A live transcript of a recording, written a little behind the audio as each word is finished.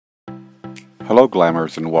Hello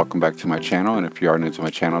Glammers, and welcome back to my channel. And if you are new to my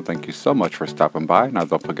channel, thank you so much for stopping by. Now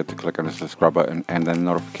don't forget to click on the subscribe button and then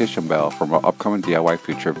the notification bell for more upcoming DIY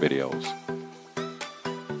future videos.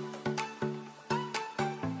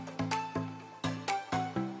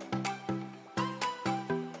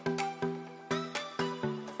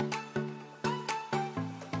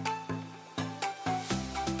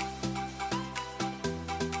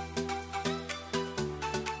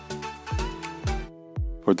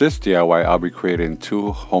 For this DIY, I'll be creating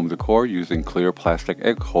two home decor using clear plastic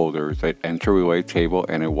egg holders, an entryway table,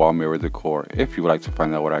 and a wall mirror decor. If you would like to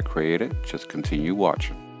find out what I created, just continue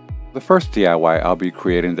watching. The first DIY, I'll be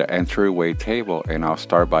creating the entryway table, and I'll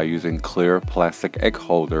start by using clear plastic egg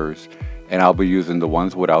holders, and I'll be using the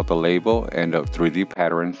ones without the label and the 3D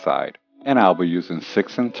pattern inside. And I'll be using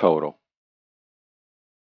 6 in total.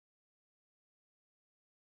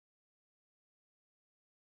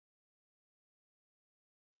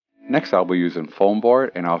 Next, I'll be using foam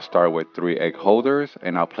board, and I'll start with 3 egg holders,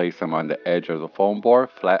 and I'll place them on the edge of the foam board,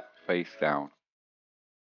 flat face down.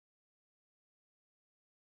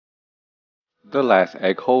 The last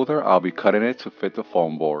egg holder, I'll be cutting it to fit the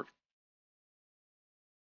foam board.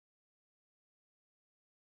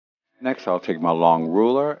 Next, I'll take my long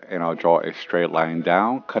ruler, and I'll draw a straight line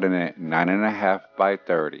down, cutting it 9.5 by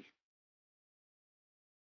 30.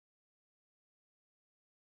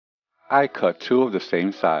 I cut 2 of the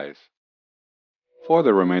same size. For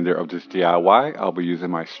the remainder of this DIY, I'll be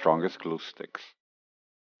using my strongest glue sticks.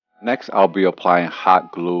 Next, I'll be applying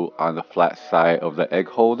hot glue on the flat side of the egg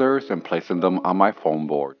holders and placing them on my foam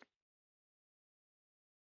board.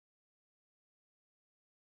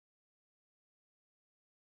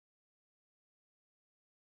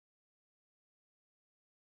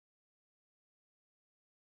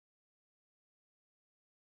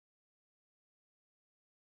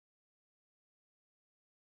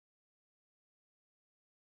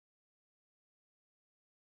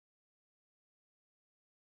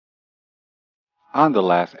 On the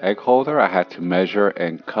last egg holder, I had to measure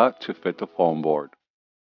and cut to fit the foam board.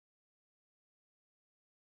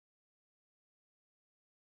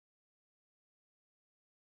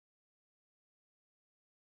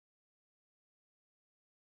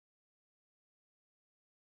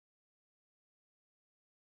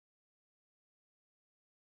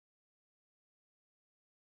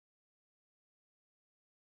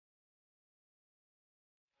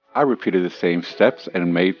 I repeated the same steps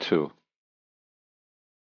and made 2.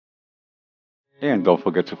 And don't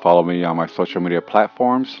forget to follow me on my social media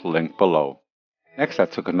platforms, linked below. Next, I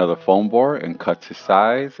took another foam board and cut to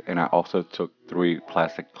size, and I also took 3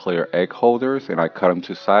 plastic clear egg holders and I cut them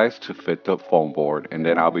to size to fit the foam board, and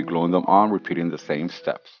then I'll be gluing them on, repeating the same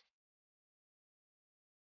steps.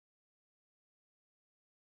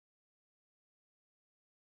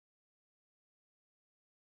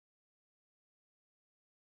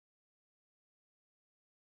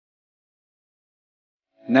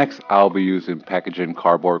 Next, I'll be using packaging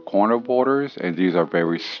cardboard corner borders, and these are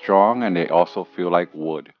very strong and they also feel like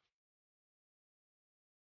wood.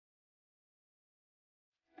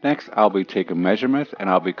 Next, I'll be taking measurements and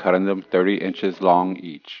I'll be cutting them 30 inches long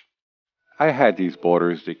each. I had these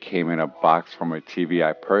borders that came in a box from a TV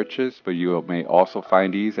I purchased, but you may also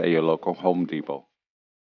find these at your local Home Depot.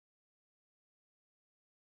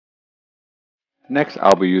 Next,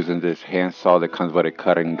 I'll be using this hand saw that comes with a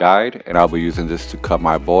cutting guide, and I'll be using this to cut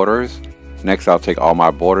my borders. Next, I'll take all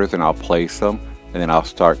my borders and I'll place them, and then I'll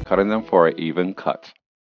start cutting them for an even cut.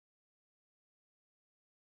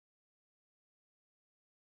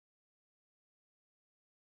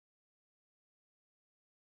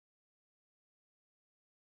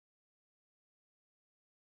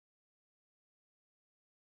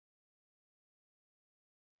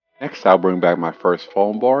 Next, I'll bring back my first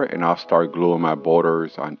foam board and I'll start gluing my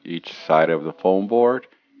borders on each side of the foam board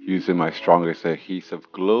using my strongest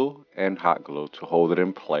adhesive glue and hot glue to hold it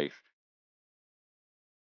in place.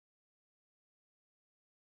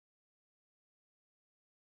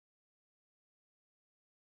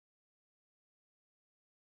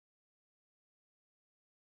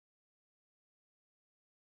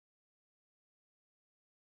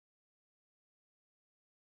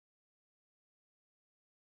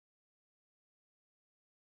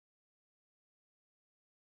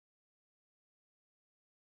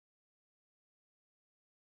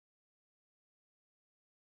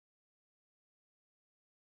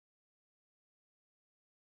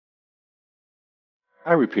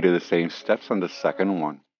 I repeated the same steps on the second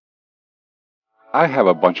one. I have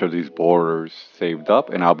a bunch of these borders saved up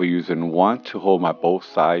and I'll be using one to hold my both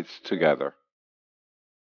sides together.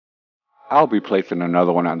 I'll be placing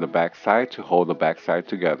another one on the back side to hold the back side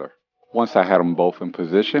together. Once I had them both in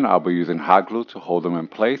position, I'll be using hot glue to hold them in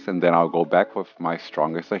place, and then I'll go back with my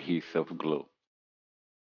strongest adhesive glue.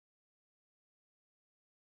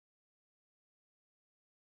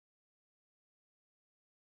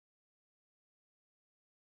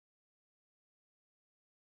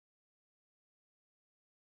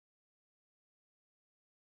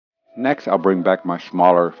 Next, I'll bring back my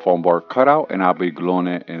smaller foam board cutout and I'll be gluing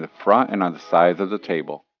it in the front and on the sides of the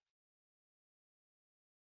table.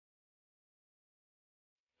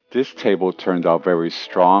 This table turned out very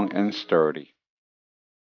strong and sturdy.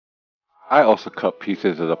 I also cut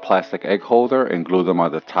pieces of the plastic egg holder and glued them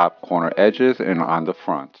on the top corner edges and on the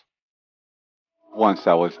front. Once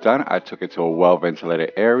that was done, I took it to a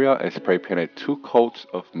well-ventilated area and spray painted 2 coats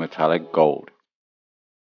of metallic gold.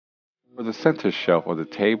 For the center shelf of the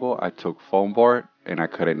table, I took foam board and I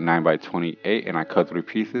cut it 9 by 28 and I cut 3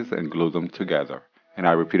 pieces and glued them together. And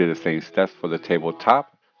I repeated the same steps for the table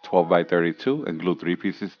top, 12 by 32, and glued 3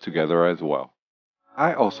 pieces together as well.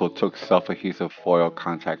 I also took self-adhesive foil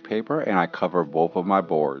contact paper and I covered both of my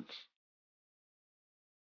boards.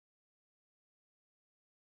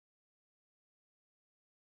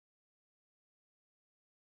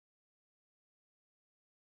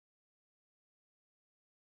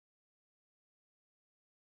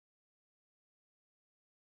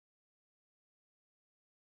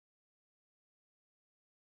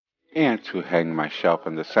 And to hang my shelf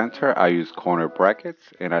in the center, I used corner brackets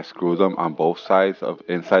and I screwed them on both sides of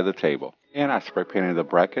inside the table. And I spray painted the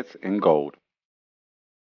brackets in gold.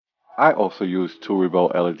 I also used 2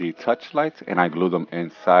 Rebel LED touch lights and I glued them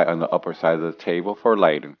inside on the upper side of the table for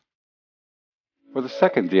lighting. For the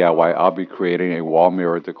second DIY, I'll be creating a wall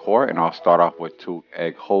mirror decor and I'll start off with 2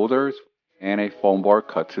 egg holders and a foam board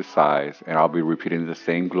cut to size, and I'll be repeating the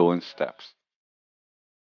same gluing steps.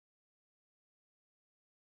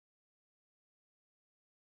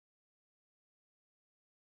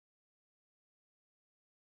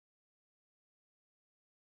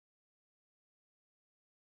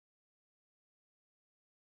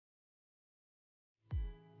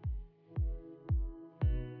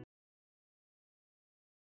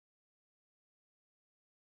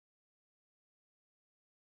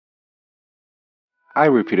 I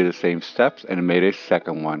repeated the same steps and made a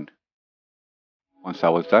second one. Once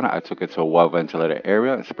that was done, I took it to a well-ventilated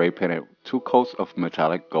area and spray painted 2 coats of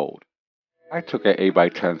metallic gold. I took an 8 by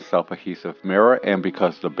 10 self-adhesive mirror, and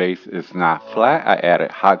because the base is not flat, I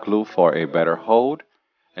added hot glue for a better hold,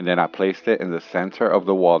 and then I placed it in the center of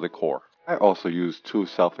the wall decor. I also used 2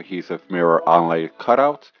 self-adhesive mirror onlay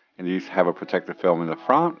cutouts, and these have a protective film in the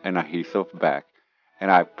front and adhesive back. And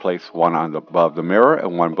I placed one on above the mirror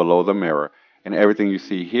and one below the mirror. And everything you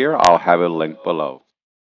see here, I'll have it linked below.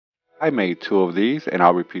 I made 2 of these, and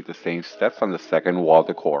I'll repeat the same steps on the second wall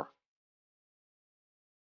decor.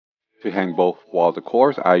 To hang both wall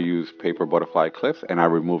decors, I used paper butterfly clips, and I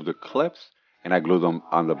removed the clips, and I glued them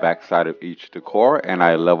on the back side of each decor, and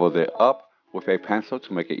I leveled it up with a pencil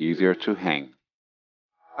to make it easier to hang.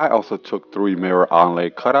 I also took 3 mirror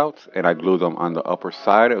onlay cutouts, and I glued them on the upper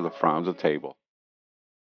side of the front of the table.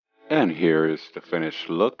 And here is the finished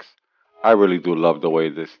looks. I really do love the way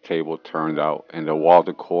this table turned out, and the wall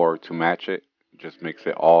decor to match it just makes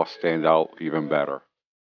it all stand out even better.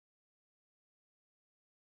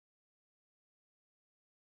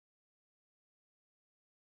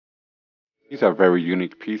 These are very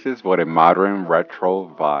unique pieces with a modern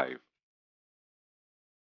retro vibe.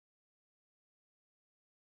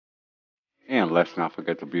 And let's not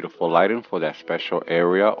forget the beautiful lighting for that special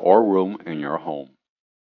area or room in your home.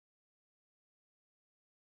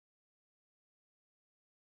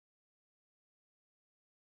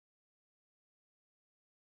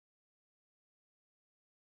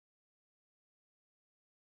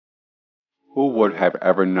 Who would have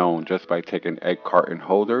ever known just by taking egg carton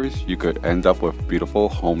holders you could end up with beautiful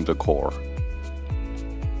home decor?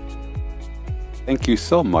 Thank you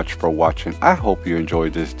so much for watching. I hope you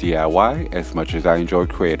enjoyed this DIY as much as I enjoyed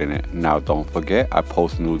creating it. Now don't forget, I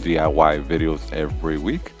post new DIY videos every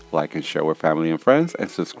week. Like and share with family and friends,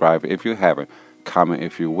 and subscribe if you haven't. Comment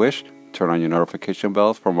if you wish. Turn on your notification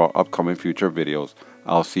bells for more upcoming future videos.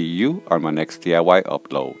 I'll see you on my next DIY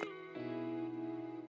upload.